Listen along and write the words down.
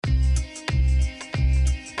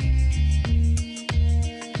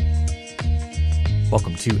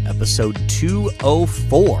Welcome to episode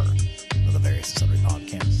 204 of the Various and Sundry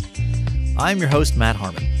Podcast. I'm your host, Matt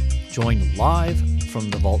Harmon, joined live from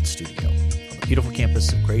the Vault Studio on the beautiful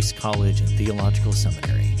campus of Grace College and Theological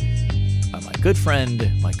Seminary by my good friend,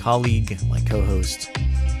 my colleague, my co-host,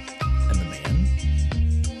 and the man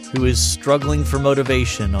who is struggling for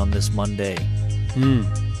motivation on this Monday,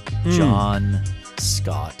 John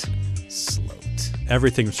Scott Sloat.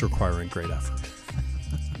 Everything's requiring great effort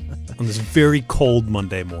on this very cold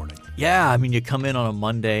Monday morning. Yeah, I mean, you come in on a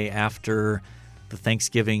Monday after the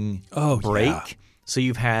Thanksgiving break, yeah. So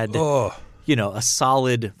you've had, a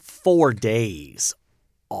solid 4 days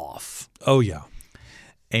off. Oh, yeah.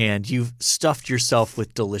 And you've stuffed yourself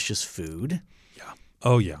with delicious food. Yeah.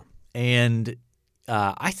 Oh, yeah. And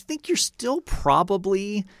I think you're still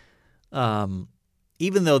probably, even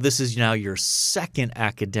though this is now your second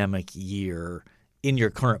academic year in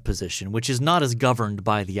your current position, which is not as governed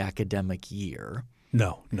by the academic year.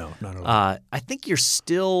 No, not at all. I think you're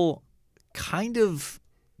still kind of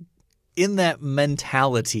in that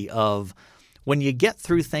mentality of when you get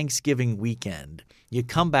through Thanksgiving weekend, you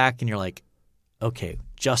come back and you're like, okay,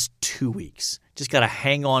 just 2 weeks. Just got to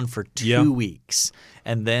hang on for 2 weeks.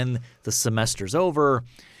 And then the semester's over,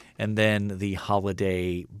 and then the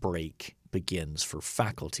holiday break begins for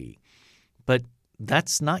faculty. But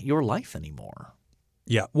that's not your life anymore.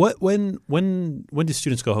 Yeah. When do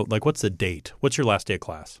students go home? Like, what's the date? What's your last day of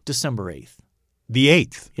class? December 8th. The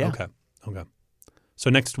 8th? Yeah. Okay. So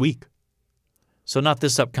next week? So not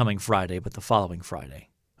this upcoming Friday, but the following Friday.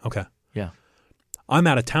 Okay. Yeah. I'm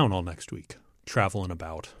out of town all next week, traveling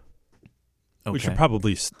about. Okay. We should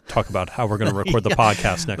probably talk about how we're going to record the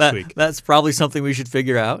podcast next week. That's probably something we should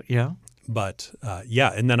figure out, yeah. But,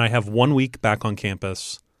 and then I have 1 week back on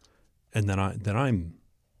campus, and then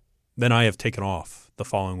I have taken off the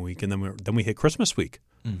following week, and then we hit Christmas week.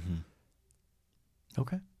 Mm-hmm.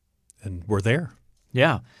 Okay. And we're there.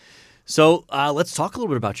 Yeah. So let's talk a little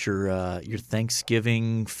bit about your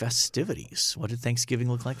Thanksgiving festivities. What did Thanksgiving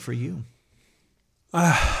look like for you?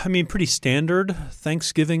 Pretty standard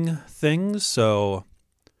Thanksgiving things. So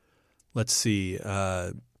let's see.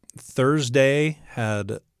 Thursday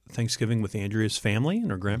had Thanksgiving with Andrea's family and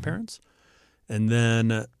her grandparents. And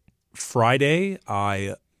then Friday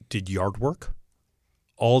I did yard work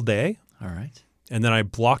all day. All right. And then I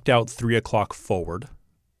blocked out 3 o'clock forward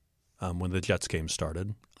when the Jets game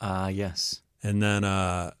started. Yes. And then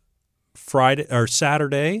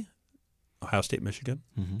Saturday, Ohio State, Michigan.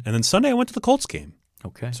 Mm-hmm. And then Sunday I went to the Colts game.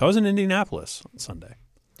 Okay. So I was in Indianapolis on Sunday.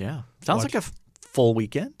 Yeah. Sounds like a full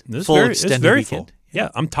weekend. It's Extended very weekend. full. Yeah,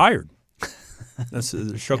 I'm tired. That's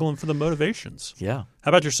struggling for the motivations. Yeah. How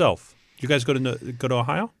about yourself? Did you guys go to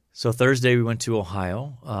Ohio? So Thursday we went to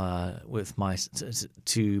Ohio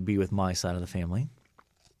to be with my side of the family.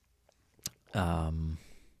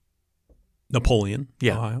 Napoleon,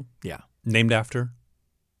 yeah. Ohio. Yeah. Named after?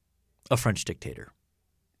 A French dictator.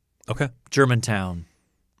 Okay. Germantown,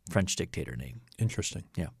 French dictator name. Interesting.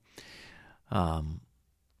 Yeah. And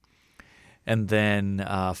then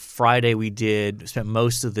Friday we spent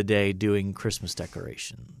most of the day doing Christmas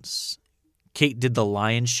decorations. Kate did the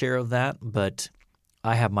lion's share of that, but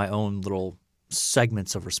I have my own little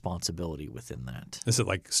segments of responsibility within that. Is it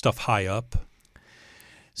like stuff high up?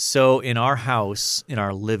 So in our house, in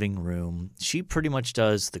our living room, she pretty much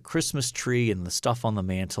does the Christmas tree and the stuff on the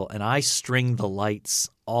mantle, and I string the lights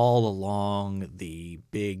all along the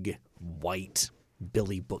big white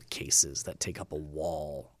Billy bookcases that take up a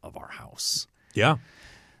wall of our house. Yeah.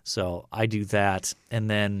 So I do that, and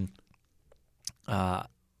then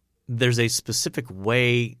there's a specific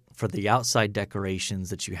way for the outside decorations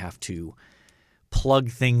that you have to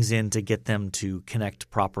plug things in to get them to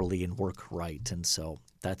connect properly and work right, and so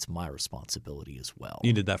that's my responsibility as well.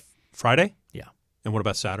 You did that Friday? Yeah. And what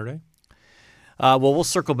about Saturday? Well, we'll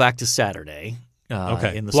circle back to Saturday.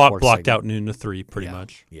 Okay. In the sports blocked segment. out noon to 3 pretty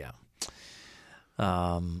much. Yeah.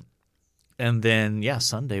 And then,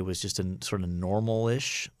 Sunday was just a sort of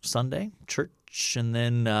normal-ish Sunday, church, and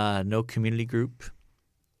then no community group,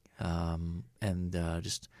 and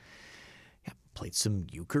just played some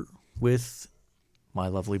euchre with my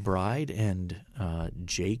lovely bride and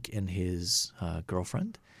Jake and his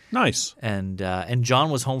girlfriend. Nice. And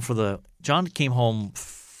John was home John came home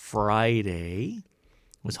Friday,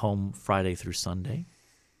 was home Friday through Sunday.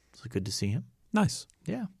 So good to see him. Nice.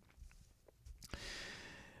 Yeah.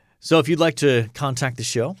 So if you'd like to contact the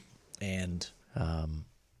show and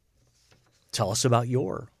tell us about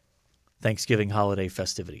your Thanksgiving holiday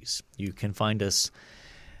festivities, you can find us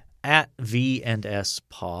at V&S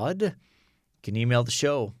Pod. You can email the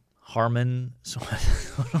show, Harmon.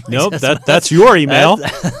 Nope, that's your email.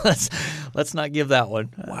 Let's not give that one.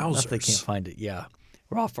 Wowzers. If they can't find it. Yeah.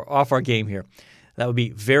 We're off our game here. That would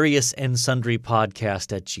be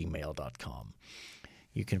variousandsundrypodcast@gmail.com.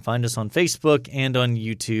 You can find us on Facebook and on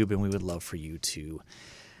YouTube, and we would love for you to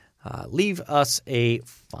leave us a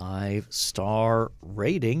 5-star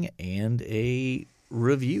rating and a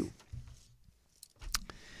review.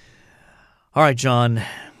 All right, John,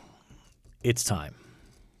 it's time.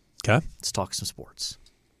 Okay. Let's talk some sports.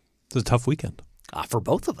 It's a tough weekend. For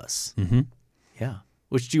both of us. Mm-hmm. Yeah.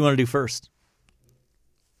 Which do you want to do first?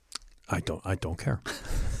 I don't care.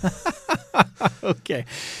 Okay.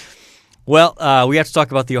 Well, we have to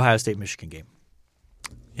talk about the Ohio State-Michigan game.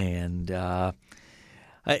 And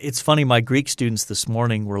it's funny, my Greek students this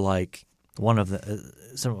morning were like, are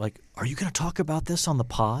you going to talk about this on the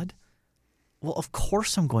pod? Well, of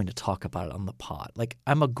course I'm going to talk about it on the pod. Like,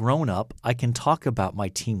 I'm a grown-up. I can talk about my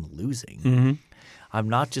team losing. Mm-hmm. I'm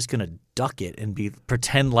not just going to duck it and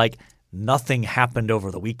pretend like nothing happened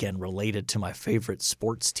over the weekend related to my favorite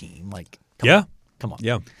sports team. Like, come on.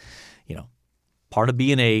 Yeah. You know, part of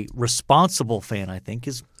being a responsible fan, I think,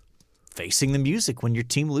 is facing the music when your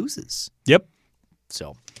team loses. Yep.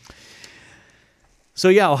 So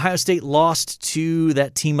yeah, Ohio State lost to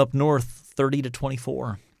that team up north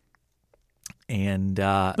 30-24. And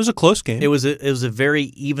it was a close game. It was a very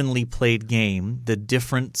evenly played game. The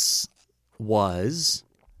difference was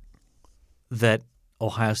that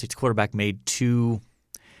Ohio State's quarterback made threw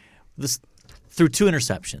two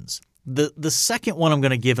interceptions. The second one I'm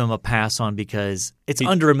going to give him a pass on because it's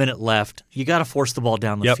under a minute left. You got to force the ball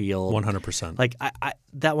down the field. 100%. Like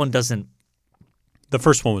that one doesn't. The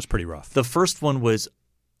first one was pretty rough. The first one was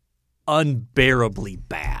unbearably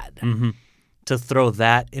bad. Mm-hmm. To throw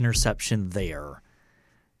that interception there,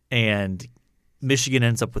 and Michigan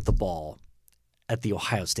ends up with the ball at the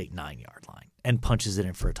Ohio State 9-yard line and punches it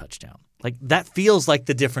in for a touchdown. Like, that feels like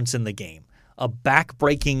the difference in the game. A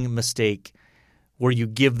back-breaking mistake where you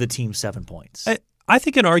give the team 7 points. I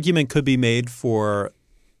think an argument could be made for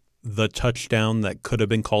the touchdown that could have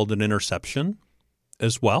been called an interception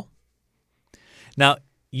as well. Now,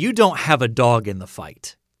 you don't have a dog in the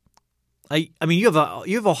fight. I mean, you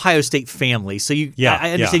have Ohio State family, so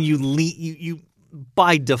I understand you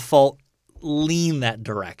by default lean that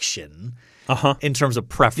direction in terms of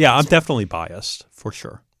preference. Yeah, I'm definitely biased for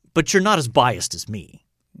sure. But you're not as biased as me.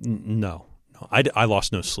 No, I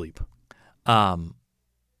lost no sleep.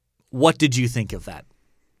 What did you think of that?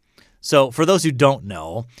 So, for those who don't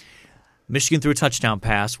know, Michigan threw a touchdown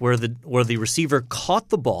pass where the receiver caught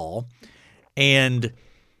the ball, and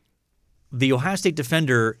the Ohio State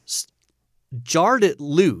defender jarred it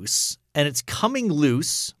loose, and it's coming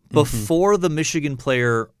loose before the Michigan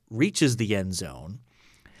player reaches the end zone.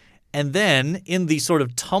 And then in the sort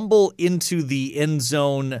of tumble into the end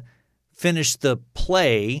zone, finish the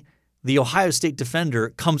play, the Ohio State defender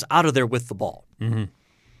comes out of there with the ball. Mm-hmm.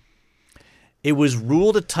 It was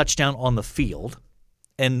ruled a touchdown on the field,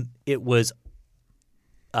 and it was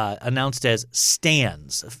announced as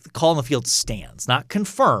stands. The call on the field stands, not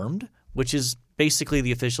confirmed, which is basically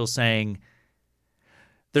the officials saying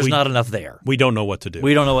there's not enough there. We don't know what to do.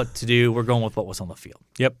 We don't know what to do. We're going with what was on the field.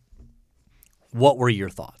 Yep. What were your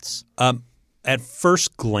thoughts? At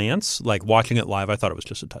first glance, like watching it live, I thought it was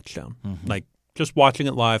just a touchdown. Mm-hmm. Like just watching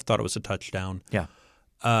it live, thought it was a touchdown. Yeah.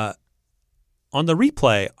 On the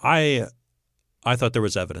replay, I thought there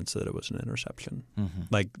was evidence that it was an interception. Mm-hmm.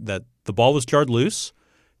 Like that the ball was jarred loose.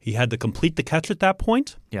 He had to complete the catch at that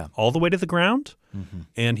point, all the way to the ground,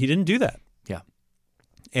 and he didn't do that. Yeah.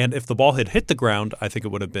 And if the ball had hit the ground, I think it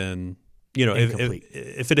would have been,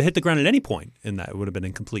 if it had hit the ground at any point in that, it would have been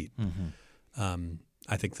incomplete. Mm-hmm.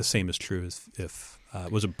 I think the same is true if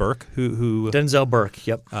was it Burke who Denzel Burke.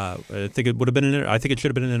 Yep. I think it would have been I think it should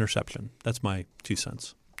have been an interception. That's my 2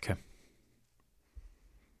 cents. Okay.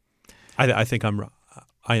 I think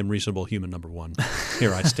I am reasonable human number one.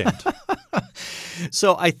 Here I stand.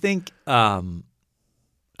 So I think,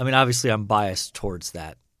 obviously I'm biased towards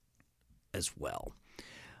that as well.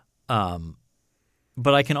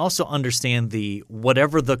 But I can also understand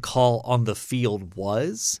whatever the call on the field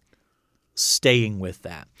was, staying with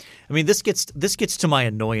that. I mean, this gets to my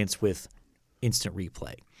annoyance with instant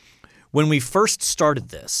replay. When we first started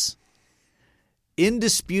this,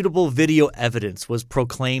 indisputable video evidence was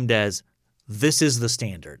proclaimed as this is the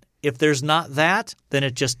standard. If there's not that, then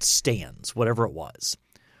it just stands, whatever it was.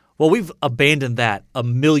 Well, we've abandoned that a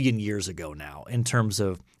million years ago now in terms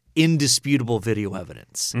of indisputable video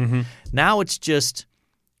evidence. Mm-hmm. Now it's just,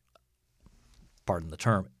 pardon the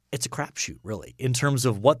term, it's a crapshoot, really, in terms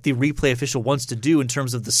of what the replay official wants to do in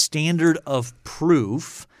terms of the standard of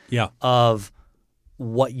proof of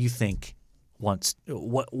what you think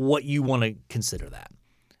what you want to consider that.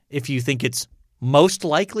 If you think it's most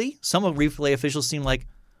likely, some of replay officials seem like,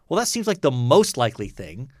 well, that seems like the most likely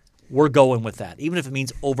thing. We're going with that, even if it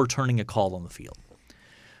means overturning a call on the field.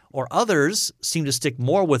 Or others seem to stick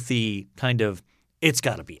more with the kind of, it's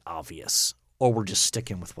got to be obvious, or we're just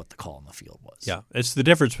sticking with what the call on the field was. Yeah, it's the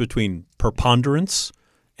difference between preponderance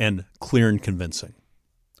and clear and convincing.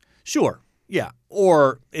 Sure, yeah.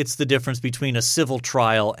 Or it's the difference between a civil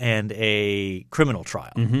trial and a criminal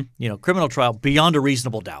trial. Mm-hmm. Criminal trial, beyond a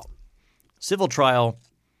reasonable doubt. Civil trial,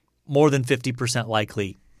 more than 50%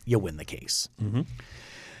 likely you win the case. Mm-hmm.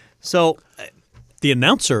 So the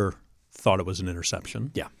announcer thought it was an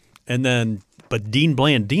interception. Yeah. But Dean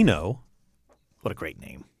Blandino, what a great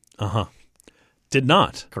name. Did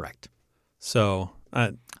not. Correct. So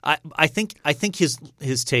I think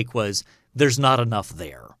his take was there's not enough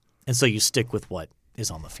there, and so you stick with what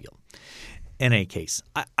is on the field. In any case,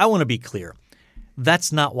 I want to be clear.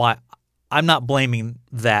 That's not why I'm not blaming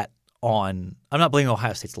that on. I'm not blaming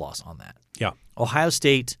Ohio State's loss on that. Yeah. Ohio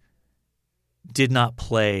State did not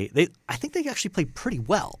play. I think they actually played pretty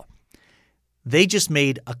well. They just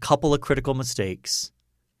made a couple of critical mistakes,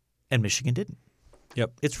 and Michigan didn't.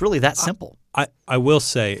 Yep. It's really that simple. I will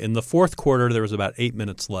say, in the fourth quarter, there was about 8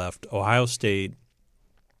 minutes left. Ohio State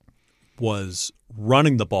was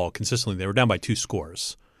running the ball consistently. They were down by 2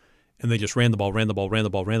 scores, and they just ran the ball,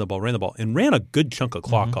 and ran a good chunk of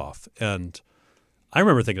clock off. And I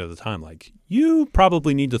remember thinking at the time, like, you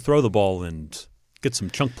probably need to throw the ball and get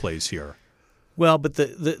some chunk plays here. Well, but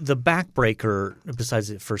the backbreaker, besides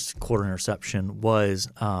the first quarter interception, was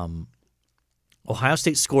Ohio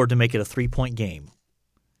State scored to make it a 3-point game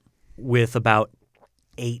with about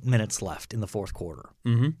 8 minutes left in the fourth quarter.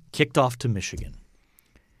 Mm-hmm. Kicked off to Michigan.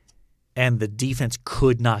 And the defense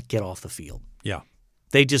could not get off the field. Yeah.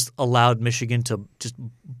 They just allowed Michigan to just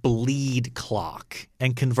bleed clock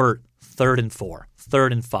and convert 3rd and 4,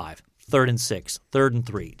 3rd and 5, 3rd and 6, 3rd and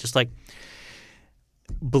 3. Just like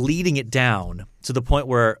bleeding it down to the point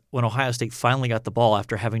where when Ohio State finally got the ball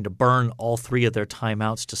after having to burn all 3 of their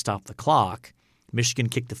timeouts to stop the clock, Michigan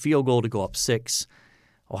kicked the field goal to go up 6.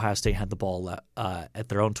 Ohio State had the ball at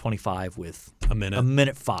their own 25 with a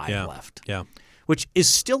minute 5 left. Yeah. Which is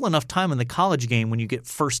still enough time in the college game when you get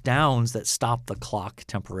first downs that stop the clock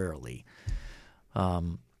temporarily.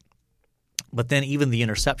 But then even the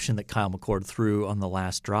interception that Kyle McCord threw on the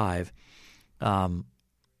last drive,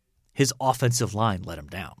 his offensive line let him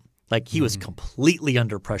down. Like he was completely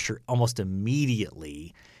under pressure almost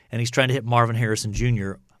immediately, and he's trying to hit Marvin Harrison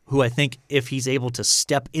Jr., who I think if he's able to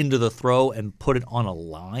step into the throw and put it on a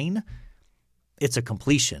line, it's a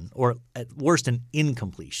completion, or at worst an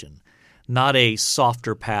incompletion, not a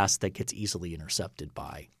softer pass that gets easily intercepted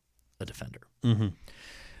by a defender. Mm-hmm.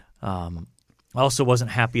 I also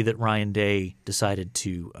wasn't happy that Ryan Day decided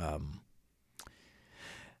to,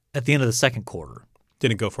 at the end of the second quarter,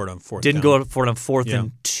 Didn't go for it on fourth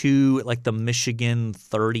and 2 like the Michigan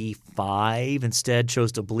 35. Instead,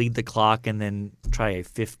 chose to bleed the clock and then try a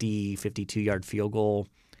 50, 52-yard field goal.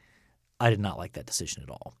 I did not like that decision at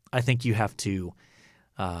all. I think you have to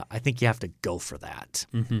go for that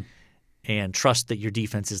and trust that your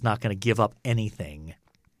defense is not going to give up anything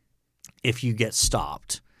if you get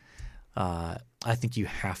stopped. I think you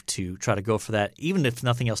have to try to go for that, even if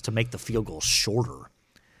nothing else, to make the field goal shorter.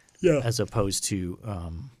 Yeah. As opposed to,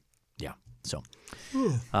 So,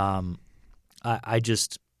 I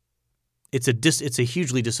just, it's a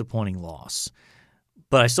hugely disappointing loss,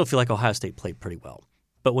 but I still feel like Ohio State played pretty well.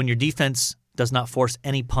 But when your defense does not force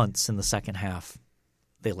any punts in the second half,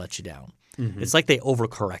 they let you down. Mm-hmm. It's like they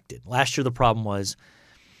overcorrected. Last year, the problem was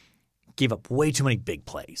gave up way too many big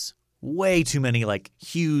plays, way too many like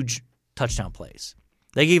huge touchdown plays.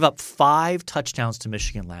 They gave up 5 touchdowns to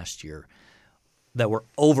Michigan last year that were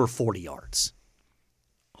over 40 yards.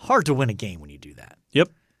 Hard to win a game when you do that. Yep.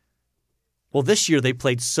 Well, this year they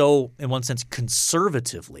played so, in one sense,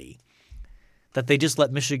 conservatively that they just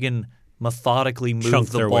let Michigan methodically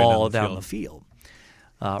move the ball down the field.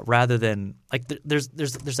 Rather than like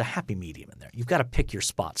there's a happy medium in there. You've got to pick your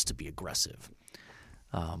spots to be aggressive.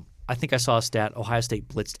 I think I saw a stat: Ohio State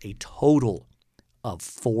blitzed a total of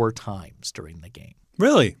 4 times during the game.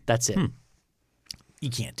 Really? That's it. You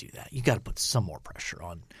can't do that. You got to put some more pressure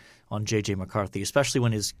on J.J. McCarthy, especially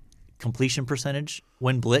when his completion percentage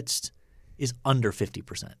when blitzed is under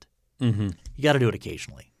 50%. Mm-hmm. You got to do it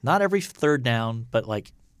occasionally. Not every third down, but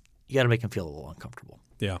like you got to make him feel a little uncomfortable.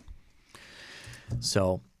 Yeah.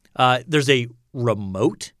 So there's a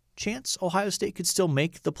remote chance Ohio State could still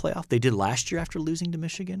make the playoff. They did last year after losing to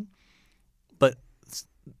Michigan. But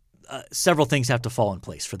several things have to fall in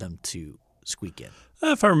place for them to squeak in.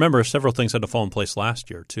 If I remember, several things had to fall in place last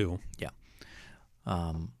year too. Yeah.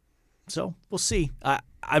 So we'll see.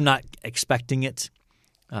 I'm not expecting it,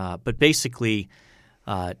 but basically,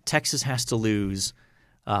 Texas has to lose,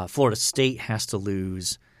 Florida State has to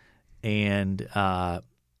lose, and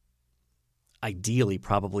ideally,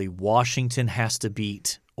 probably Washington has to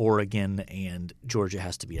beat Oregon, and Georgia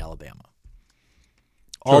has to beat Alabama.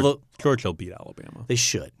 Georgia will beat Alabama. They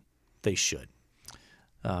should. They should.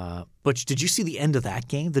 But did you see the end of that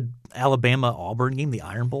game, the Alabama-Auburn game, the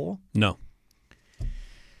Iron Bowl? No.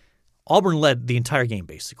 Auburn led the entire game,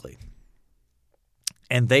 basically.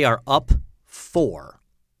 And they are up 4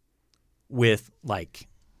 with,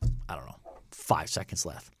 5 seconds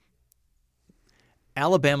left.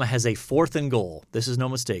 Alabama has a 4th and goal. This is no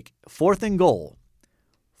mistake. 4th and goal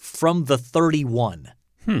from the 31.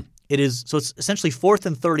 So it's essentially 4th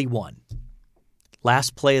and 31.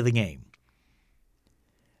 Last play of the game.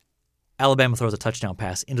 Alabama throws a touchdown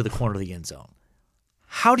pass into the corner of the end zone.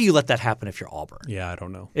 How do you let that happen if you're Auburn? Yeah, I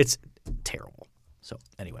don't know. It's terrible. So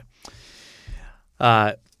anyway.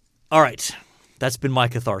 All right. That's been my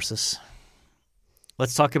catharsis.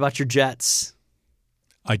 Let's talk about your Jets.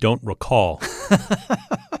 I don't recall.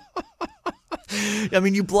 I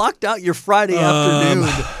mean, you blocked out your Friday afternoon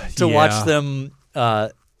to watch them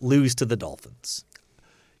lose to the Dolphins.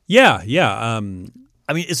 Yeah. I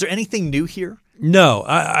mean, is there anything new here? No,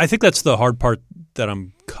 I think that's the hard part that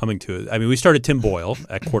I'm coming to. I mean, we started Tim Boyle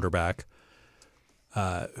at quarterback,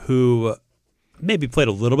 who maybe played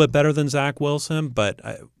a little bit better than Zach Wilson, but,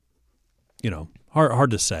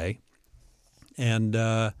 hard to say. And,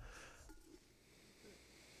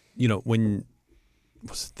 when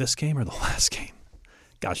was it this game or the last game?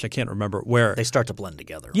 Gosh, I can't remember where. They start to blend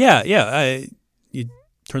together. Yeah. You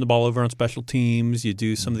turn the ball over on special teams. You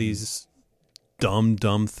do some of these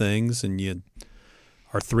dumb things, and you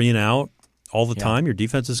are 3 and out all the time. Your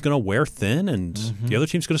defense is going to wear thin, and the other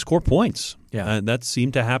team's going to score points. Yeah. That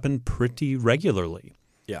seemed to happen pretty regularly.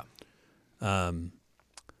 Yeah.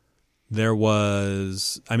 There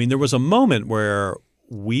was a moment where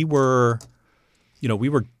we were going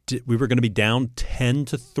to be down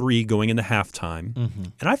 10-3 going into halftime,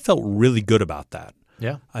 and I felt really good about that.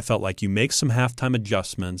 Yeah. I felt like you make some halftime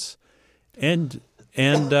adjustments, and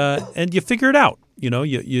you figure it out.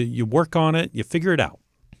 You work on it, you figure it out.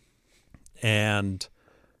 And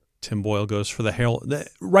Tim Boyle goes for the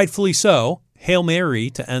rightfully so, Hail Mary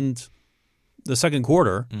to end the second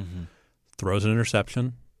quarter, throws an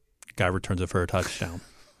interception, guy returns it for a touchdown.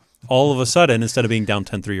 All of a sudden, instead of being down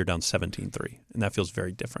 10-3, you're down 17-3, and that feels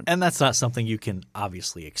very different. And that's not something you can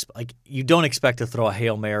obviously expect. Like, you don't expect to throw a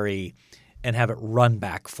Hail Mary and have it run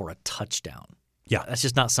back for a touchdown. Yeah. That's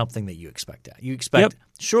just not something that you expect. You expect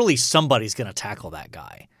surely somebody's going to tackle that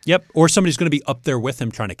guy. Yep. Or somebody's going to be up there with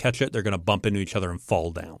him trying to catch it. They're going to bump into each other and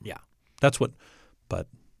fall down. Yeah. But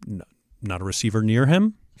not a receiver near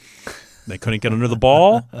him. They couldn't get under the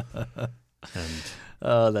ball. And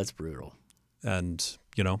that's brutal. And,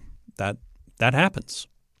 that happens.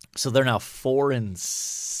 So they're now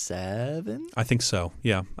 4-7? I think so.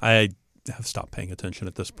 Yeah. I have stopped paying attention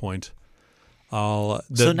at this point. So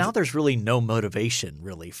now there's really no motivation,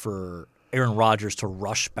 really, for Aaron Rodgers to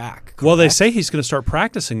rush back. Correct? Well, they say he's going to start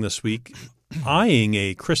practicing this week, eyeing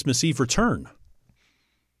a Christmas Eve return.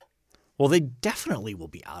 Well, they definitely will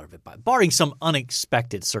be out of it, barring some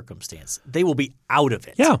unexpected circumstance. They will be out of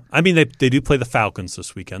it. Yeah. I mean, they do play the Falcons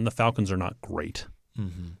this weekend. The Falcons are not great.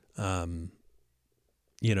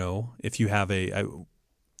 If you have a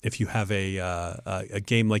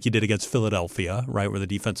game like you did against Philadelphia, right, where the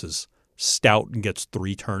defense is stout and gets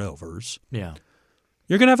 3 turnovers, you're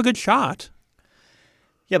going to have a good shot.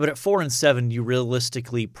 Yeah, but at 4-7, you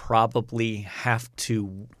realistically probably have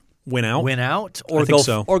to win out, or go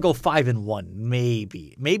 5-1,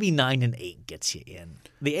 maybe 9-8 gets you in.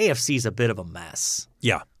 The AFC is a bit of a mess.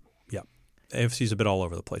 Yeah. AFC is a bit all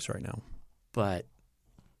over the place right now. But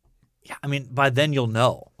yeah, I mean, by then you'll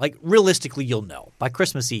know. Like, realistically, you'll know. By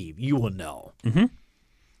Christmas Eve, you will know.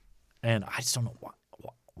 And I just don't know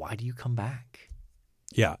why do you come back?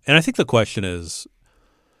 Yeah, and I think the question is,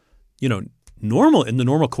 in the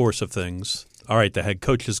normal course of things, all right, the head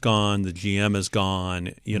coach is gone, the GM is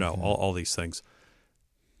gone, all these things.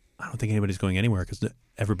 I don't think anybody's going anywhere because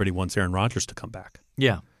everybody wants Aaron Rodgers to come back.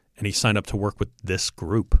 Yeah. And he signed up to work with this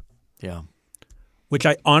group. Yeah. Which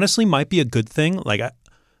I honestly might be a good thing. Like,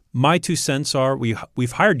 my 2 cents are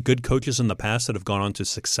we've hired good coaches in the past that have gone on to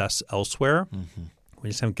success elsewhere. We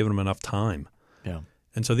just haven't given them enough time. Yeah.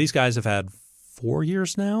 And so these guys have had 4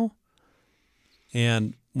 years now.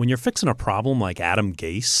 And when you're fixing a problem like Adam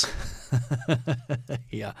Gase.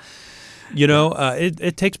 Yeah.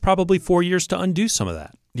 It takes probably 4 years to undo some of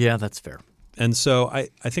that. Yeah, that's fair. And so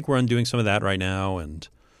I think we're undoing some of that right now. And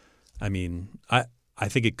I mean, I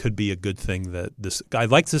think it could be a good thing that I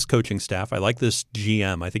like this coaching staff. I like this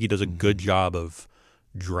GM. I think he does a good job of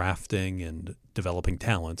drafting and developing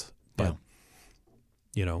talent. But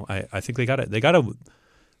I think they got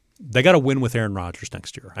to win with Aaron Rodgers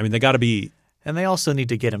next year. I mean, they got to be. And they also need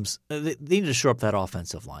to get him. They need to shore up that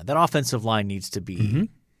offensive line. That offensive line needs to be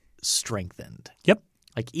strengthened. Yep.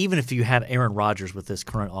 Like even if you had Aaron Rodgers with this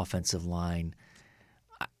current offensive line,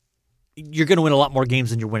 you're going to win a lot more games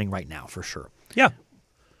than you're winning right now for sure. Yeah.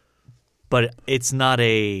 But it's not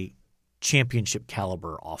a championship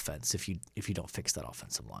caliber offense if you don't fix that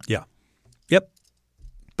offensive line. Yeah. Yep.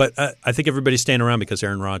 But I think everybody's staying around because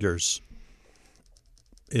Aaron Rodgers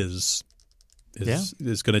is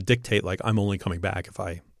going to dictate, like, I'm only coming back if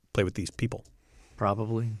I play with these people.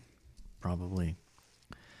 Probably.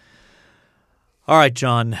 All right,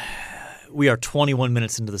 John. We are 21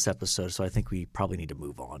 minutes into this episode, so I think we probably need to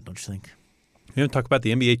move on, don't you think? You don't talk about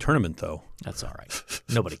the NBA tournament, though. That's all right.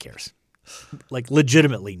 Nobody cares. Like,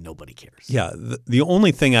 legitimately, nobody cares. Yeah. The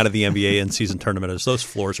only thing out of the NBA in-season tournament is those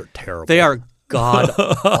floors are terrible. They are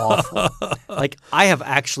god-awful. Like, I have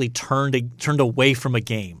actually turned away from a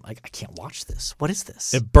game. Like, I can't watch this. What is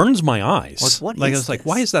this? It burns my eyes. What like, is it's like, this?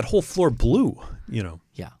 why is that whole floor blue? Yeah.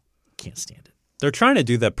 Can't stand it. They're trying to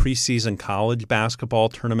do that preseason college basketball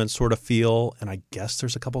tournament sort of feel, and I guess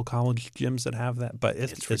there's a couple college gyms that have that, but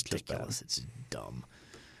it's ridiculous. Just bad. It's dumb.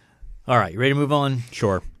 All right, you ready to move on?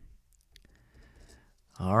 Sure.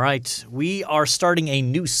 All right. We are starting a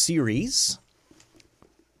new series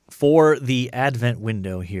for the Advent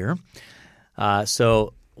window here.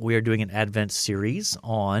 So we are doing an Advent series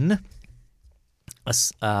on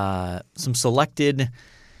some selected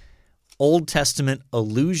Old Testament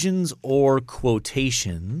allusions or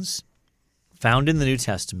quotations found in the New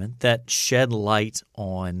Testament that shed light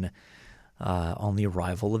on the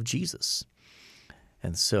arrival of Jesus.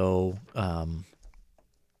 And so I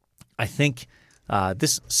think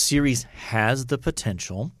this series has the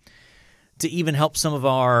potential to even help some of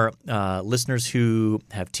our listeners who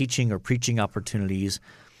have teaching or preaching opportunities.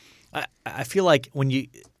 I feel like when you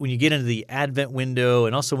get into the Advent window,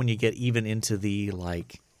 and also when you get even into the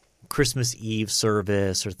Christmas Eve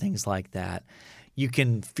service or things like that, you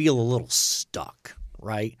can feel a little stuck,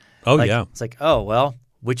 right? Oh, yeah. It's like, oh, well,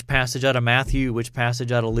 which passage out of Matthew, which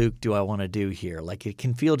passage out of Luke do I want to do here? Like, it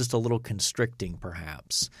can feel just a little constricting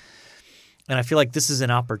perhaps. And I feel like this is an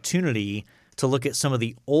opportunity to look at some of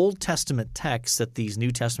the Old Testament texts that these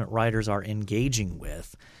New Testament writers are engaging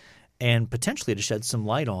with, and potentially to shed some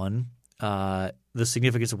light on the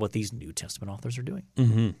significance of what these New Testament authors are doing.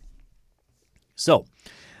 Mm-hmm. So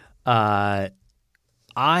I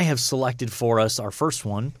have selected for us, our first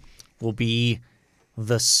one will be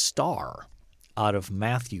the star out of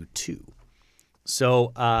Matthew 2.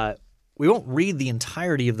 So we won't read the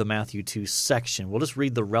entirety of the Matthew 2 section. We'll just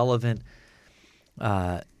read the relevant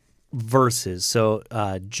verses. So,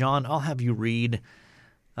 John, I'll have you read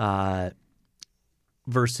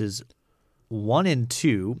verses 1 and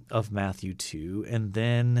 2 of Matthew 2, and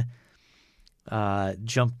then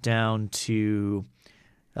jump down to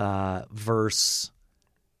verses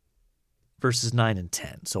 9 and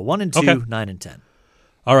 10. So 1 and 2, Okay. 9 and 10.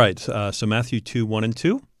 All right. So Matthew 2, 1 and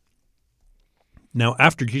 2. Now,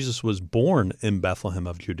 after Jesus was born in Bethlehem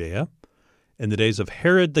of Judea, in the days of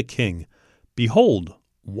Herod the king, behold,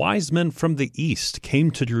 wise men from the east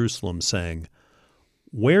came to Jerusalem, saying,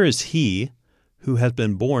 Where is he who has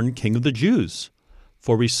been born King of the Jews?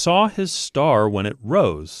 For we saw his star when it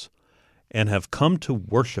rose, and have come to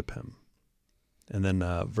worship him. And then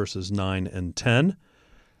verses 9 and 10.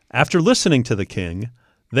 After listening to the king,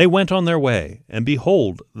 they went on their way, and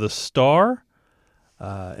behold, the star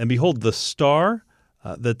that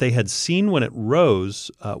they had seen when it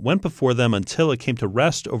rose went before them until it came to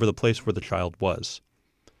rest over the place where the child was.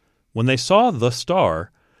 When they saw the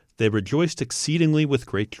star, they rejoiced exceedingly with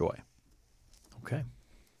great joy. Okay.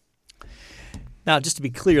 Now, just to be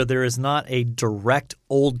clear, there is not a direct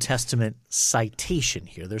Old Testament citation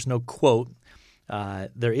here. There's no quote.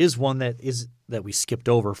 There is one that we skipped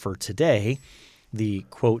over for today, the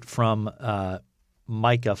quote from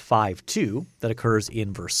Micah 5:2 that occurs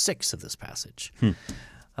in verse 6 of this passage.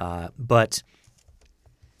 But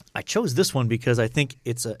I chose this one because I think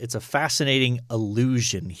it's a fascinating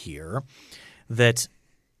allusion here that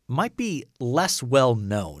might be less well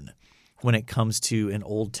known when it comes to an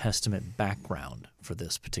Old Testament background for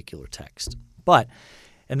this particular text. But,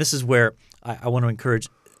 and this is where I want to encourage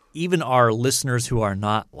even our listeners who are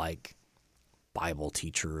not like Bible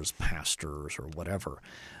teachers, pastors, or whatever,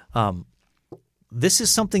 this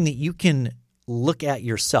is something that you can look at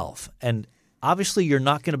yourself. And obviously you're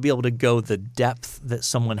not going to be able to go the depth that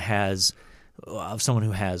someone has, of someone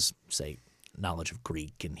who has, say, knowledge of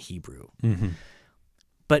Greek and Hebrew. Mm-hmm.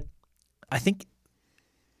 But I think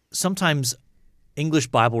sometimes English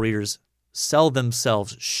Bible readers sell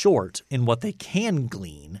themselves short in what they can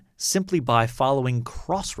glean simply by following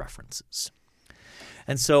cross-references.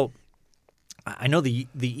 And so I know the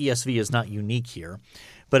ESV is not unique here,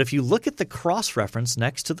 but if you look at the cross-reference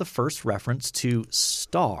next to the first reference to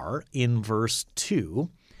star in verse 2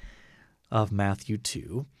 of Matthew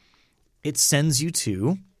 2, it sends you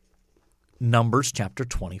to Numbers chapter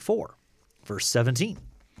 24, verse 17.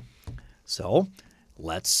 So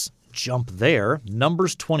let's jump there.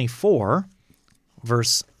 Numbers 24,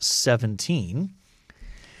 verse 17.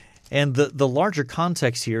 And the larger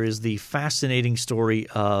context here is the fascinating story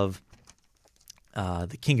of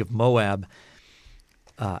the king of Moab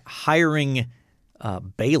hiring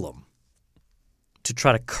Balaam to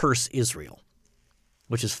try to curse Israel,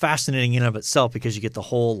 which is fascinating in and of itself because you get the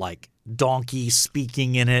whole like donkey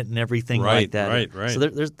speaking in it and everything like that. Right. So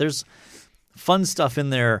there's fun stuff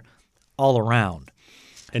in there all around.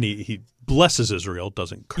 And he blesses Israel,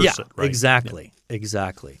 doesn't curse it, right?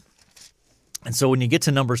 Exactly. And so when you get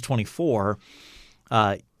to Numbers 24,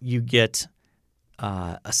 you get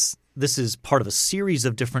this is part of a series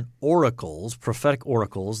of different oracles, prophetic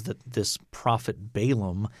oracles that this prophet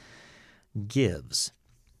Balaam gives.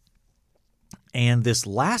 And this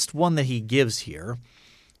last one that he gives here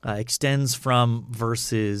extends from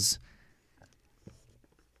verses,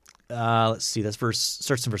 starts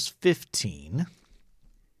in verse 15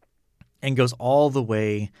 and goes all the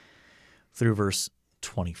way through verse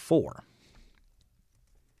 24.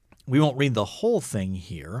 We won't read the whole thing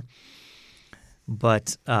here,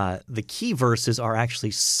 but the key verses are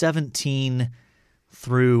actually 17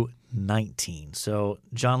 through 19. So,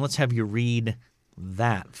 John, let's have you read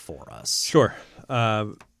that for us. Sure.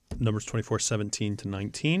 Numbers 24, 17 to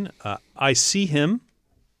 19. I see him,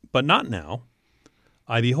 but not now.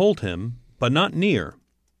 I behold him, but not near.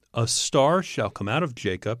 A star shall come out of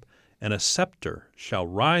Jacob, and a scepter shall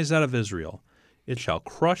rise out of Israel. It shall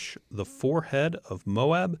crush the forehead of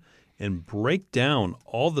Moab and break down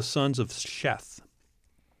all the sons of Sheth.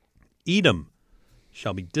 Edom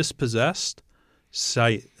shall be dispossessed.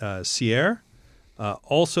 Seir,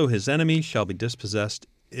 also his enemy, shall be dispossessed.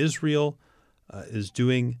 Israel is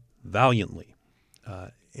doing valiantly.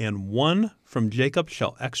 And one from Jacob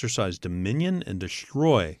shall exercise dominion and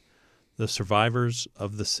destroy the survivors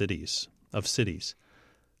of the cities.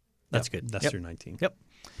 That's good. That's through 19. Yep.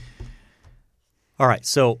 All right,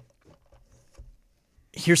 so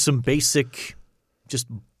here's some basic just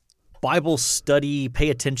Bible study, pay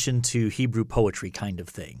attention to Hebrew poetry kind of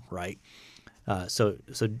thing, right? So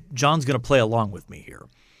John's going to play along with me here.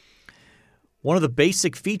 One of the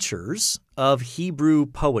basic features of Hebrew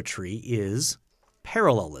poetry is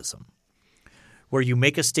parallelism, where you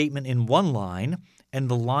make a statement in one line and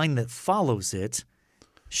the line that follows it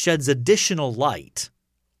sheds additional light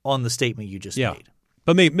on the statement you just made.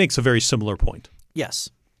 But makes a very similar point. Yes.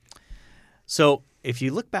 So if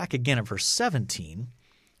you look back again at verse 17,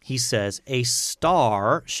 he says, a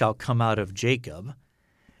star shall come out of Jacob,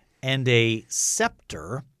 and a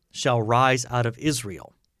scepter shall rise out of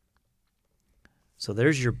Israel. So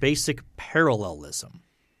there's your basic parallelism.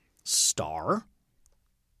 Star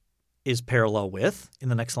is parallel with, in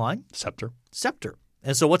the next line? Scepter.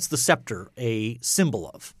 And so what's the scepter a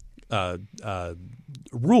symbol of?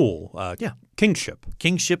 Rule. Kingship.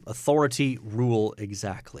 Kingship, authority, rule,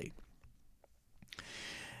 exactly.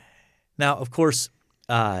 Now, of course,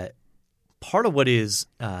 part of what is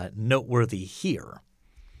noteworthy here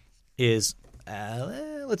is,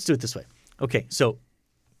 let's do it this way. Okay, so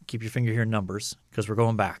keep your finger here in Numbers because we're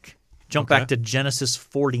going back. Jump back to Genesis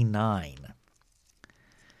 49.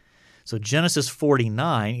 So Genesis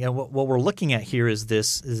 49, what we're looking at here is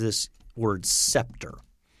this word scepter.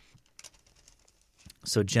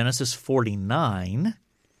 So Genesis 49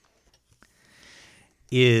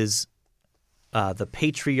 is the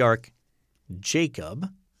patriarch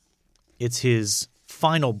Jacob. It's his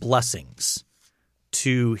final blessings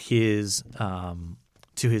to his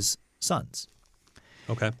sons.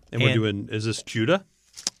 Okay, and we're doing. Is this Judah?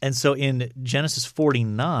 And so in Genesis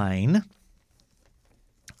 49,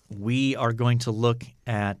 we are going to look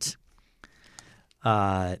at.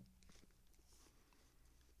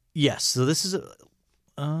 Yes, so this is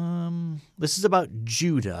about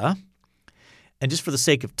Judah, and just for the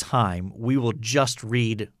sake of time, we will just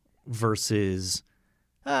read verses.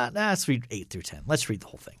 Let's read 8 through 10. Let's read the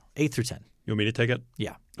whole thing, 8 through 10. You want me to take it?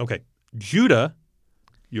 Yeah. Okay. Judah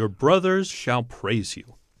Your brothers shall praise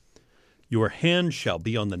you. Your hand shall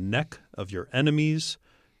be on the neck of your enemies.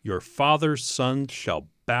 Your father's sons shall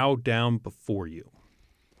bow down before you.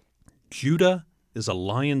 Judah is a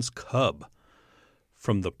lion's cub.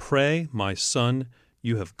 From the prey, my son,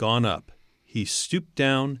 you have gone up. He stooped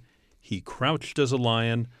down. He crouched as a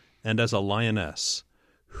lion and as a lioness.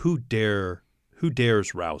 Who dares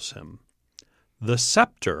rouse him? The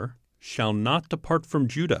scepter shall not depart from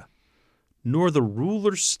Judah, nor the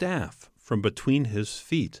ruler's staff from between his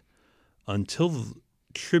feet, until the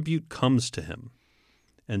tribute comes to him,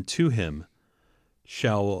 and to him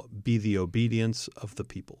shall be the obedience of the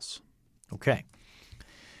peoples. Okay.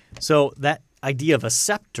 So that idea of a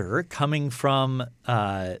scepter coming from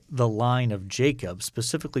the line of Jacob,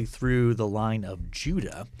 specifically through the line of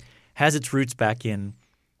Judah, has its roots back in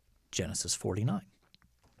Genesis 49,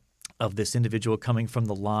 of this individual coming from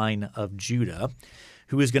the line of Judah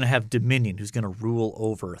who is going to have dominion, who's going to rule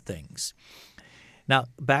over things. Now,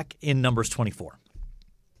 back in Numbers 24,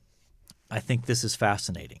 I think this is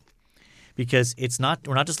fascinating because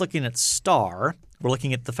we're not just looking at star, we're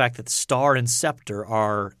looking at the fact that star and scepter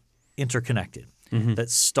are interconnected, that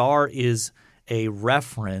star is a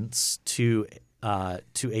reference to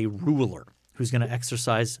a ruler who's going to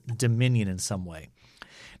exercise dominion in some way.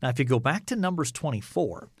 Now, if you go back to Numbers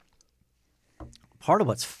 24, part of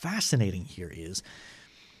what's fascinating here is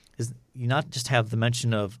you not just have the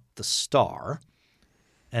mention of the star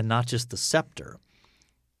and not just the scepter.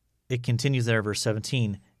 It continues there, verse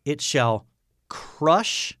 17, it shall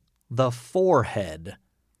crush the forehead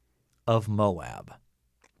of Moab.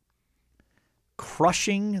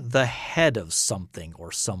 Crushing the head of something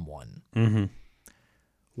or someone. Mm-hmm.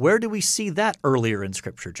 Where do we see that earlier in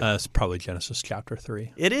Scripture, John? It's probably Genesis chapter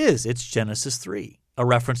 3. It is. It's Genesis 3, a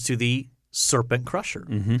reference to the serpent crusher.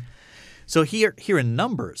 Mm-hmm. So here in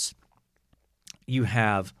Numbers, you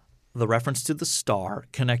have the reference to the star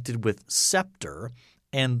connected with scepter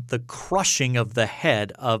and the crushing of the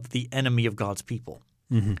head of the enemy of God's people.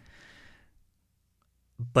 Mm-hmm.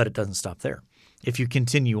 But it doesn't stop there. If you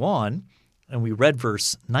continue on, and we read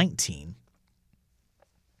verse 19,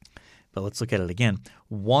 but let's look at it again.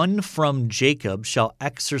 One from Jacob shall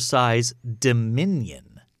exercise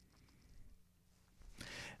dominion.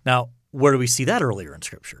 Now, where do we see that earlier in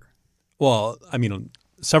Scripture? Well, I mean,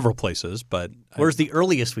 several places, but Where's the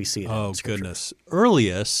earliest we see it in Scripture? Goodness.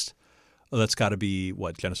 Earliest, that's got to be,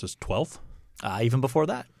 Genesis 12? Even before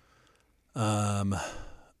that. My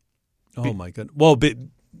goodness. Well,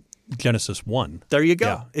 Genesis 1. There you go.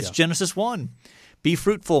 Yeah, It's yeah. Genesis 1. Be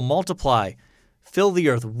fruitful, multiply, fill the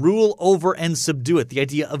earth, rule over and subdue it. The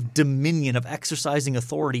idea of dominion, of exercising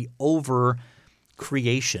authority over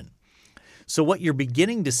creation. So what you're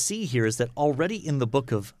beginning to see here is that already in the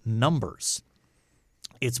book of Numbers,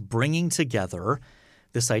 it's bringing together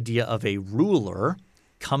this idea of a ruler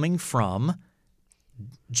coming from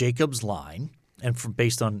Jacob's line, and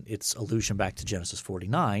based on its allusion back to Genesis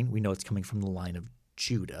 49, we know it's coming from the line of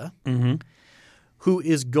Judah, who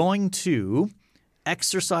is going to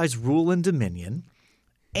exercise rule and dominion,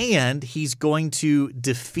 and he's going to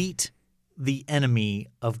defeat the enemy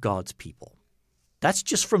of God's people. That's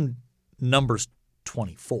just from Numbers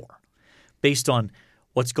 24, based on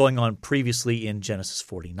what's going on previously in Genesis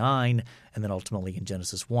 49 and then ultimately in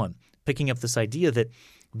Genesis 1, picking up this idea that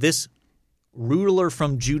this ruler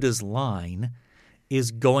from Judah's line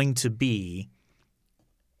is going to be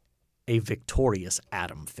a victorious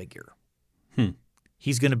Adam figure.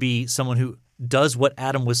 He's going to be someone who does what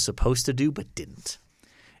Adam was supposed to do but didn't.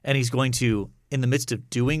 And he's going to, in the midst of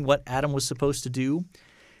doing what Adam was supposed to do,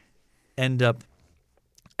 end up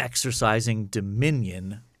exercising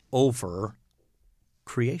dominion over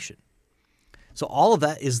creation. So all of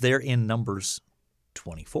that is there in Numbers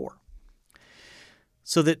 24.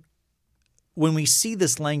 So that when we see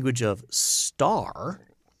this language of star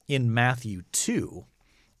in Matthew 2,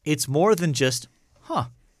 it's more than just,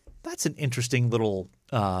 that's an interesting little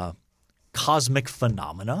cosmic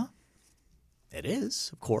phenomena. It is,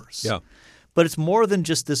 of course. Yeah. But it's more than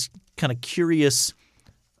just this kind of curious,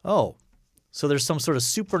 so there's some sort of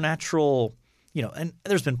supernatural, and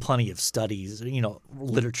there's been plenty of studies,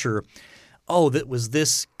 literature. That was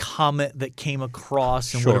this comet that came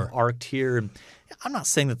across and would have arced here. And I'm not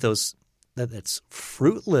saying that it's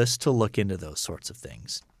fruitless to look into those sorts of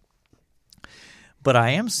things. But I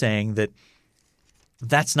am saying that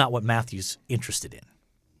that's not what Matthew's interested in.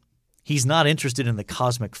 He's not interested in the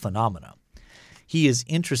cosmic phenomena. He is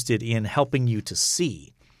interested in helping you to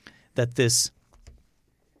see that the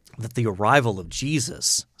arrival of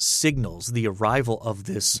Jesus signals the arrival of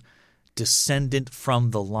this descendant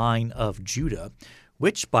from the line of Judah,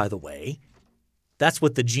 which, by the way, that's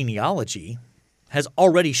what the genealogy has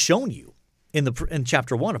already shown you in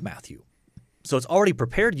chapter 1 of Matthew. So it's already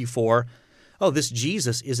prepared you for, this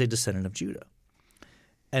Jesus is a descendant of Judah.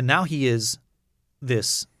 And now he is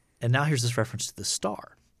this, and now here's this reference to the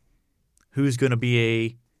star, who's going to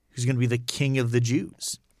be the king of the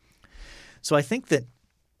Jews. So I think that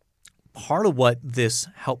part of what this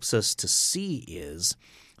helps us to see is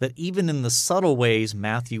that even in the subtle ways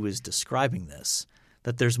Matthew is describing this,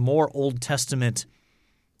 that there's more Old Testament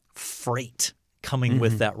freight coming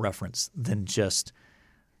with that reference than just,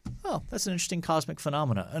 that's an interesting cosmic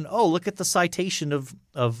phenomena. And look at the citation of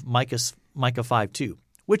Micah 5:2,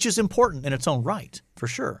 which is important in its own right, for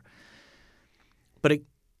sure. But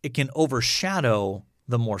it can overshadow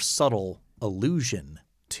the more subtle allusion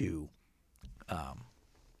to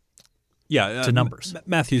numbers.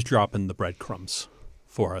 Matthew's dropping the breadcrumbs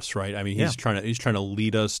for us, right? I mean, he's trying to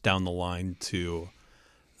lead us down the line to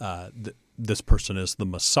this person is the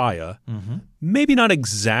Messiah. Mm-hmm. Maybe not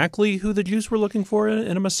exactly who the Jews were looking for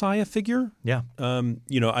in a Messiah figure. Yeah.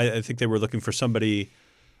 I think they were looking for somebody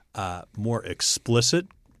more explicit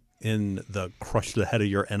in the crush the head of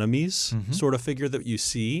your enemies sort of figure that you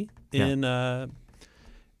see in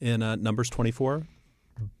Numbers 24.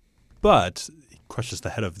 But he crushes the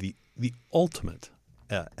head of the ultimate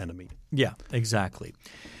enemy. Yeah, exactly.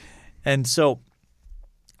 And so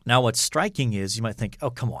now what's striking is you might think, oh,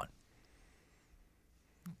 come on.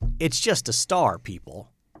 It's just a star, people.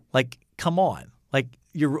 Like, come on. Like,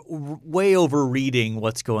 you're way overreading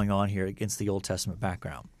what's going on here against the Old Testament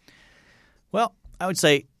background. Well, I would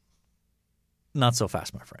say not so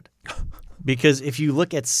fast, my friend. Because if you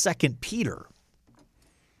look at 2 Peter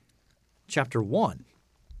chapter 1,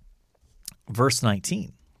 verse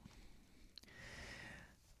 19,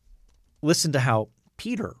 listen to how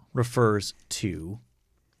Peter refers to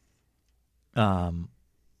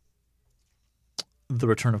the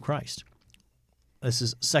return of Christ. This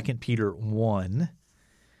is 2 Peter 1,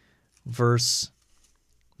 verse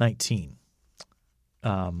 19.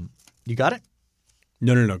 You got it?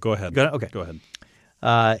 No. Go ahead. You got it? Okay. Go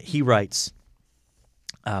ahead. He writes,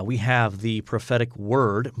 we have the prophetic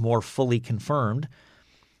word more fully confirmed,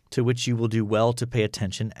 to which you will do well to pay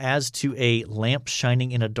attention, as to a lamp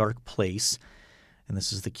shining in a dark place, and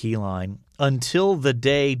this is the key line, until the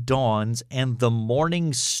day dawns and the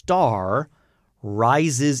morning star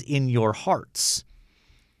rises in your hearts.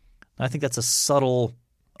 I think that's a subtle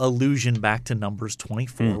allusion back to Numbers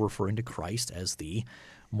 24, referring to Christ as the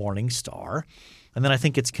morning star. And then I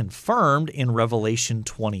think it's confirmed in Revelation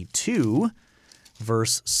 22,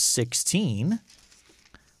 verse 16,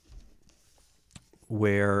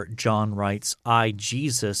 where John writes, I,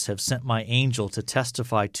 Jesus, have sent my angel to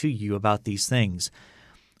testify to you about these things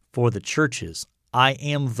for the churches. I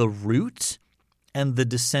am the root and the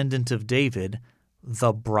descendant of David,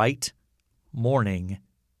 the bright morning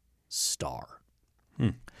star.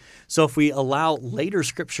 So if we allow later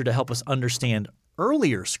Scripture to help us understand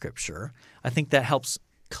earlier Scripture, I think that helps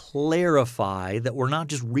clarify that we're not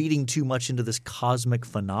just reading too much into this cosmic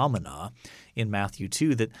phenomena in Matthew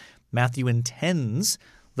 2, that Matthew intends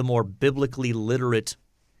the more biblically literate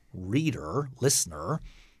reader, listener,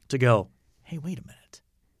 to go, hey, wait a minute,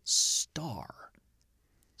 star.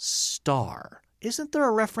 Isn't there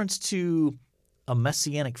a reference to a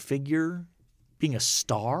messianic figure being a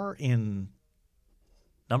star in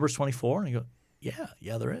Numbers 24? And you go,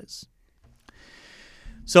 yeah, there is.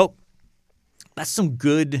 So that's some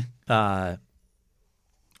good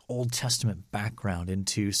Old Testament background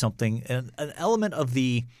into something, an element of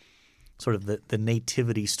the sort of the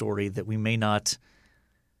nativity story that we may not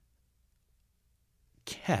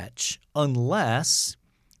catch unless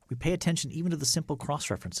we pay attention even to the simple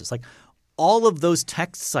cross-references. Like all of those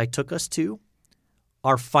texts I took us to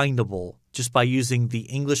are findable just by using the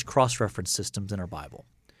English cross-reference systems in our Bible.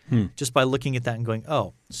 Just by looking at that and going,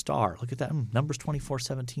 oh, star, look at that. Numbers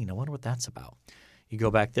 24:17. I wonder what that's about. You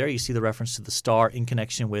go back there, you see the reference to the star in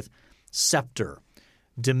connection with scepter,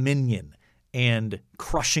 dominion, and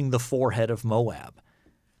crushing the forehead of Moab.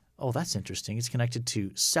 Oh, that's interesting. It's connected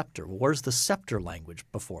to scepter. Well, where's the scepter language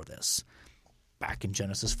before this? Back in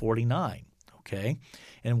Genesis 49, okay?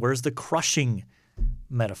 And where's the crushing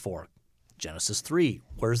metaphor? Genesis 3.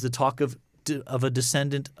 Where's the talk of a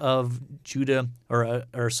descendant of Judah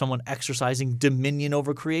or someone exercising dominion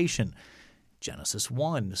over creation? Genesis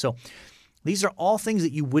 1. So these are all things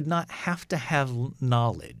that you would not have to have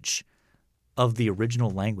knowledge of the original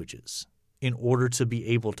languages in order to be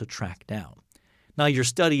able to track down. Now, your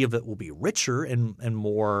study of it will be richer and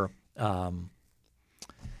more,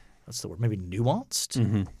 what's the word, maybe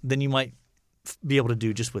nuanced than you might be able to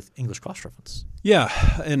do just with English cross-reference. Yeah,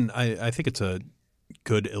 and I think it's a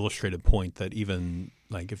good illustrated point that even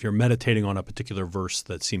like if you're meditating on a particular verse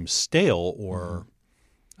that seems stale or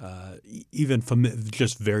even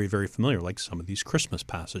just very, very familiar, like some of these Christmas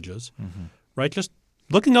passages, right? Just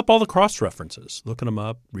looking up all the cross-references, looking them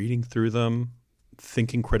up, reading through them,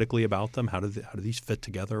 thinking critically about them. How do these fit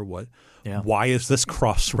together? Why is this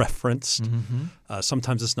cross-referenced?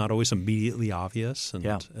 Sometimes it's not always immediately obvious,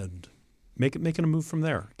 and making a move from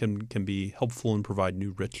there can be helpful and provide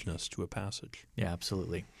new richness to a passage. Yeah,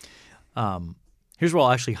 absolutely. Here's where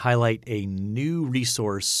I'll actually highlight a new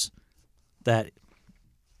resource that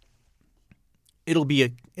it'll be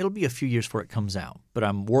a few years before it comes out, but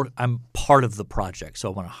I'm part of the project,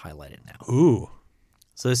 so I want to highlight it now. Ooh.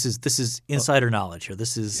 So this is insider knowledge here.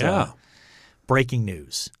 This is breaking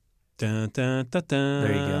news. Dun, dun, dun, dun.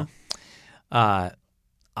 There you go.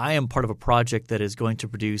 I am part of a project that is going to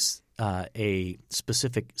produce a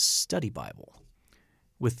specific study Bible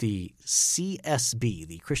with the CSB,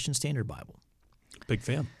 the Christian Standard Bible. Big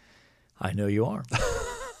fan. I know you are.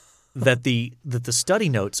 that the study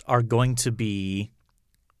notes are going to be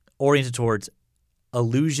oriented towards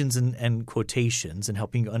allusions and quotations and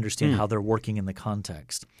helping you understand how they're working in the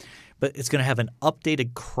context. But it's going to have an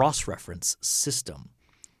updated cross-reference system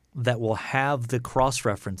that will have the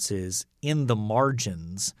cross-references in the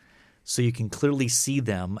margins so you can clearly see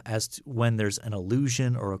them as to when there's an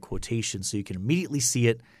allusion or a quotation, so you can immediately see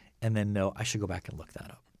it and then know I should go back and look that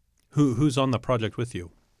up. Who's on the project with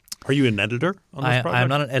you? Are you an editor on this project? I'm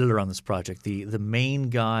not an editor on this project. The main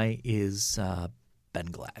guy is Ben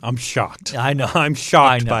Glad. I'm shocked. I know. I'm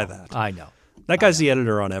shocked by that. I know. That guy's the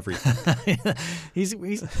editor on everything. He's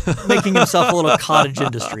making himself a little cottage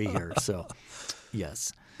industry here. So,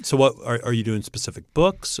 yes. So, what are you doing? Specific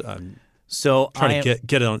books? So trying to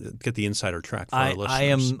get the insider track for our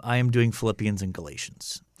listeners. I am doing Philippians and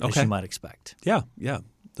Galatians, as you might expect. Yeah.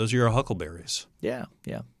 Those are your huckleberries. Yeah.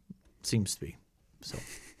 Seems to be.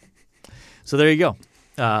 So there you go.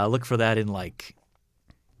 Look for that in like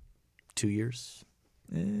 2 years,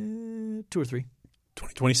 2 or 3.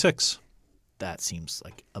 2026. That seems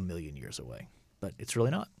like a million years away, but it's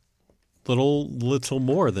really not. Little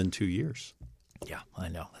more than 2 years. Yeah, I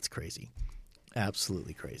know. That's crazy.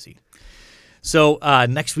 Absolutely crazy. So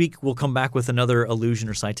next week we'll come back with another allusion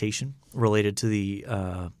or citation related to the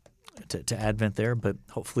to Advent there, but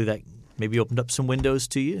hopefully that maybe opened up some windows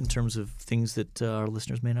to you in terms of things that our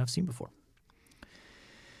listeners may not have seen before.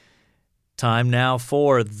 Time now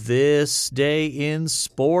for This Day in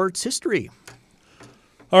Sports History.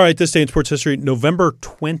 All right, This Day in Sports History, November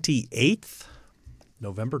 28th.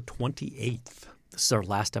 November 28th. This is our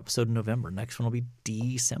last episode in November. Next one will be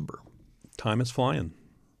December. Time is flying.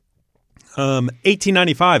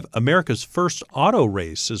 1895, America's first auto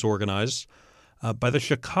race is organized by the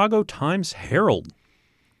Chicago Times-Herald.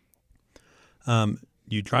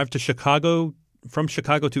 You drive to Chicago, from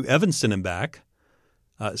Chicago to Evanston and back.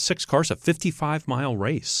 6 cars, a 55-mile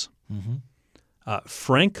race.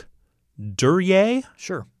 Frank Duryea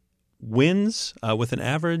wins with an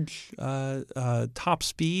average top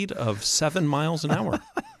speed of 7 miles an hour.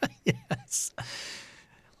 Yes.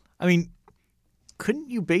 I mean,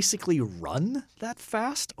 couldn't you basically run that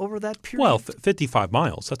fast over that period? Well, 55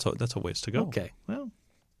 miles. That's a ways to go. Okay. Well,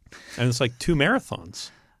 and it's like 2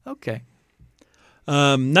 marathons. Okay.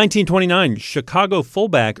 1929, Chicago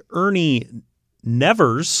fullback Ernie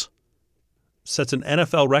Nevers sets an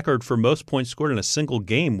NFL record for most points scored in a single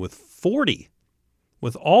game with 40,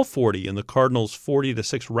 with all 40 in the Cardinals'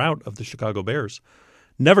 40-6 rout of the Chicago Bears.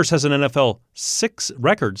 Nevers has an NFL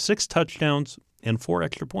record, 6 touchdowns and 4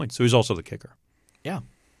 extra points. So he's also the kicker. Yeah.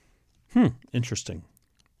 Interesting.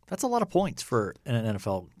 That's a lot of points for an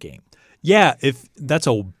NFL game. Yeah, if that's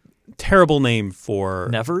a terrible name for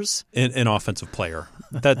Nevers, an offensive player.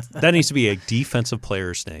 That needs to be a defensive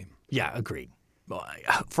player's name. Yeah, agreed.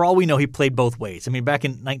 For all we know, he played both ways. I mean, back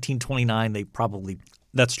in 1929,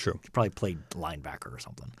 That's true. He probably played linebacker or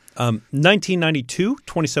something. 1992,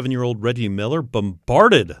 27-year-old Reggie Miller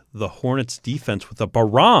bombarded the Hornets' defense with a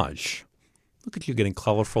barrage. Look at you getting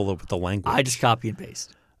colorful with the language. I just copy and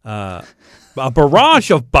paste. A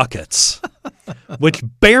barrage of buckets, which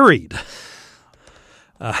buried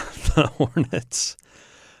the Hornets.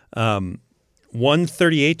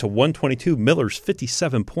 138 to 122, Miller's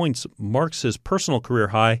 57 points marks his personal career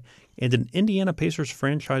high and an Indiana Pacers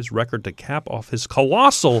franchise record to cap off his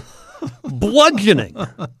colossal bludgeoning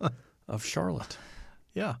of Charlotte.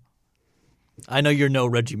 Yeah. I know you're no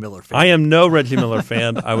Reggie Miller fan. I am no Reggie Miller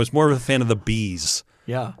fan. I was more of a fan of the Bees.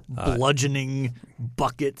 Yeah. Bludgeoning,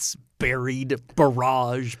 buckets, buried,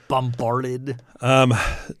 barrage, bombarded.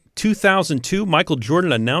 2002, Michael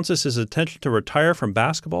Jordan announces his intention to retire from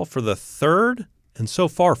basketball for the third And so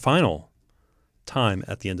far, final time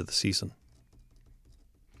at the end of the season.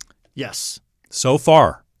 Yes. So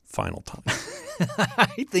far, final time.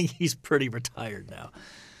 I think he's pretty retired now.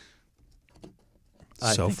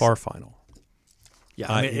 So far, final.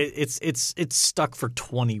 Yeah, I mean, it's stuck for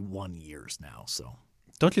 21 years now. So,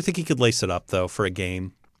 don't you think he could lace it up though for a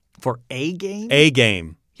game? For a game? A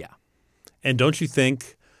game. Yeah. And don't you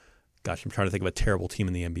think? Gosh, I'm trying to think of a terrible team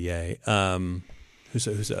in the NBA.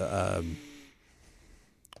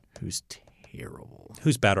 Who's terrible?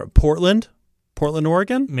 Who's bad? Portland,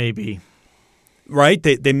 Oregon. Maybe. Right?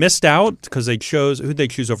 They missed out because who'd they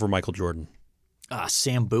choose over Michael Jordan?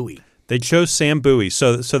 Sam Bowie. They chose Sam Bowie.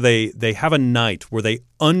 So they have a night where they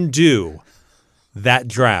undo that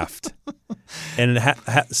draft and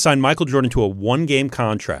sign Michael Jordan to a 1-game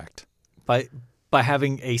contract. By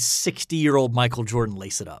having a 60-year-old Michael Jordan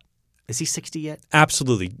lace it up. Is he 60 yet?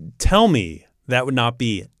 Absolutely. Tell me that would not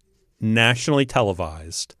be nationally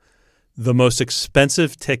televised, the most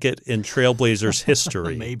expensive ticket in Trailblazers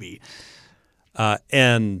history. Maybe.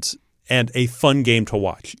 And a fun game to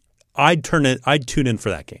watch. I'd tune in for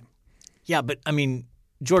that game. Yeah, but I mean,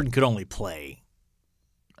 Jordan could only play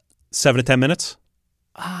 7 to 10 minutes.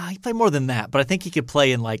 He played more than that, but I think he could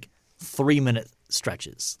play in like 3-minute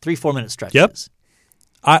stretches, 3-4-minute stretches.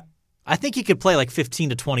 Yep. I think he could play like 15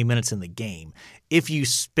 to 20 minutes in the game if you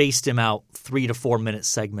spaced him out 3 to 4 minute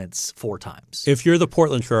segments 4 times. If you're the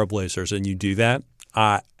Portland Trailblazers and you do that,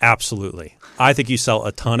 absolutely. I think you sell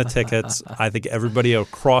a ton of tickets. I think everybody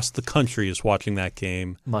across the country is watching that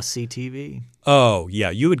game. Must-see TV. Oh, yeah.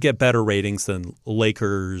 You would get better ratings than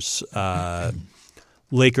Lakers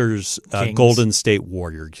Golden State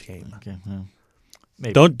Warriors game. Okay, well,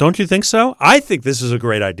 maybe. Don't you think so? I think this is a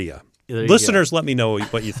great idea. Listeners, go. let me know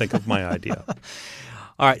what you think of my idea.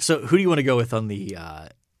 All right, so who do you want to go with on the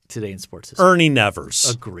Today in Sports History? Ernie Nevers.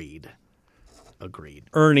 Agreed.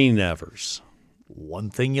 Ernie Nevers. One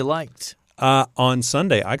thing you liked. On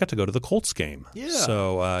Sunday, I got to go to the Colts game. Yeah.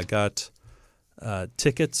 So I got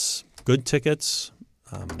tickets, good tickets.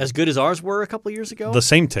 As good as ours were a couple of years ago? The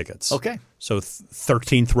same tickets. Okay. So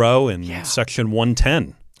 13th row in section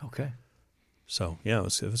 110. Okay. So, yeah,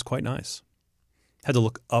 it was quite nice. Had to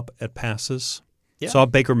look up at passes. Yeah. Saw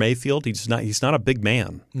Baker Mayfield. He's not a big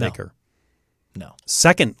man, Baker. No.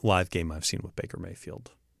 Second live game I've seen with Baker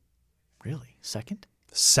Mayfield. Really? Second?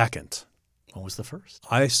 Second. What was the first?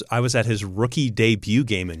 I was at his rookie debut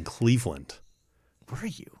game in Cleveland. Were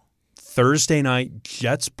you? Thursday night,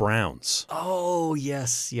 Jets-Browns. Oh,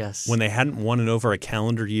 yes. When they hadn't won in over a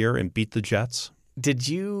calendar year and beat the Jets.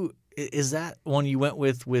 Is that one you went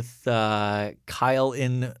with Kyle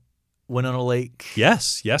in Winona Lake?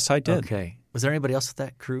 Yes, I did. Okay. Was there anybody else with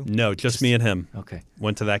that crew? No, just me and him. Okay.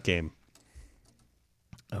 Went to that game.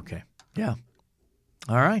 Okay. Yeah.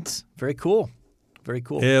 All right. Very cool.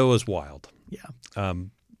 It was wild. Yeah.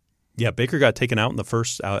 Baker got taken out in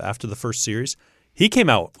after the first series. He came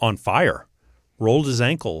out on fire, rolled his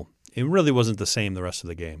ankle. It really wasn't the same the rest of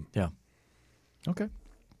the game. Yeah. Okay.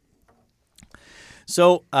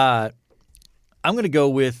 So I'm going to go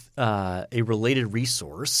with a related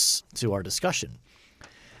resource to our discussion.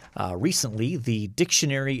 Recently, the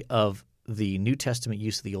Dictionary of the New Testament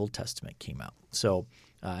Use of the Old Testament came out. So,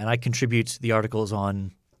 and I contribute the articles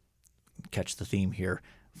on, catch the theme here,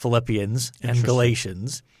 Philippians and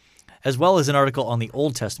Galatians, as well as an article on the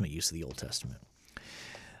Old Testament use of the Old Testament.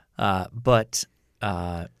 But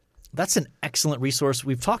that's an excellent resource.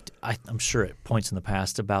 We've talked, I'm sure at points in the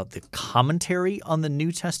past, about the commentary on the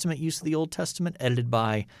New Testament use of the Old Testament, edited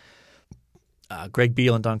by Greg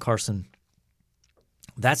Beale and Don Carson.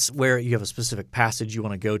 That's where you have a specific passage you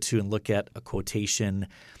want to go to and look at a quotation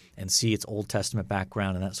and see its Old Testament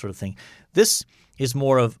background and that sort of thing. This is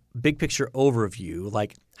more of big picture overview,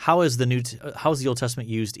 like how is the Old Testament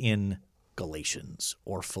used in Galatians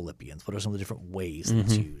or Philippians? What are some of the different ways that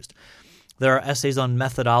it's used? There are essays on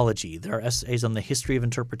methodology. There are essays on the history of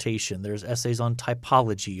interpretation. There's essays on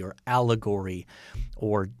typology or allegory,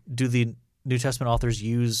 or do the New Testament authors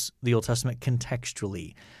use the Old Testament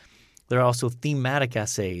contextually? There are also thematic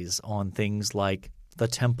essays on things like the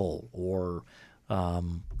temple or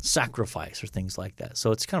sacrifice or things like that.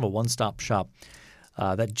 So it's kind of a one-stop shop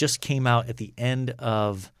that just came out at the end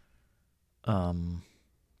of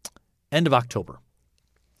October,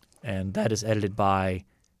 and that is edited by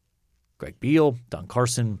Greg Beale, Don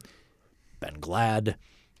Carson, Ben Glad,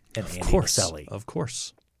 and Andy Maselli. Of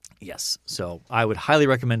course. Yes. So I would highly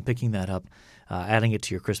recommend picking that up, adding it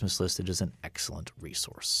to your Christmas list. It is an excellent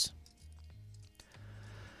resource.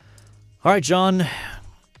 All right, John,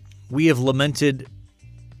 we have lamented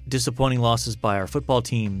disappointing losses by our football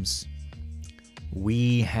teams.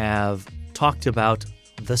 We have talked about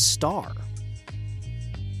the star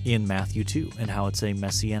in Matthew 2 and how it's a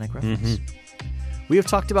messianic reference. We have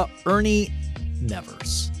talked about Ernie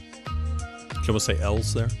Nevers. Can you almost say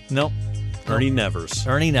L's there? Nope. Ernie Nevers.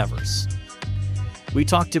 Ernie Nevers. We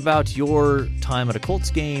talked about your time at a Colts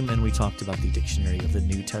game, and we talked about the dictionary of the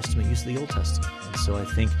New Testament use of the Old Testament. And so I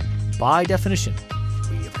think, by definition,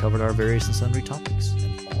 we have covered our various and sundry topics.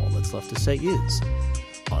 And all that's left to say is,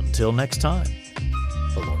 until next time,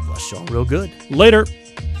 the Lord bless y'all real good. Later.